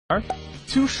are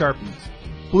 2 Sharpies,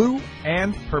 blue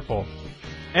and purple,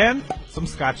 and some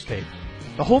Scotch tape.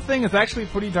 The whole thing is actually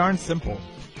pretty darn simple.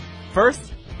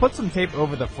 First, put some tape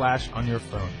over the flash on your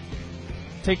phone.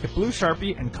 Take the blue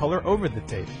Sharpie and color over the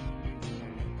tape.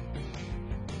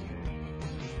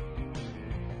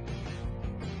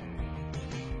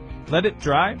 Let it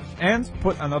dry and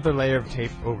put another layer of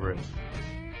tape over it.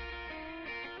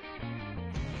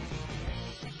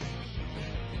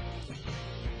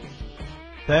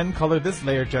 Then color this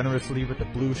layer generously with the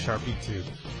blue Sharpie too.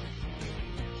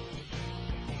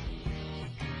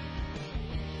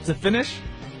 To finish,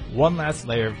 one last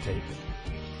layer of tape,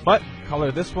 but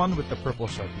color this one with the purple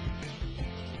Sharpie.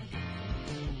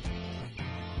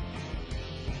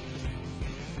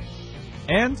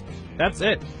 And that's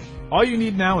it. All you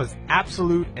need now is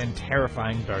absolute and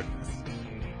terrifying darkness.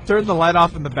 Turn the light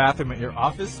off in the bathroom at your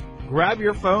office, grab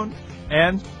your phone,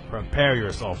 and prepare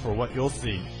yourself for what you'll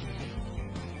see.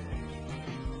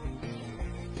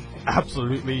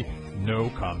 Absolutely no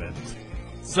comment.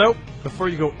 So, before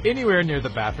you go anywhere near the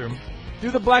bathroom,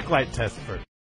 do the blacklight test first.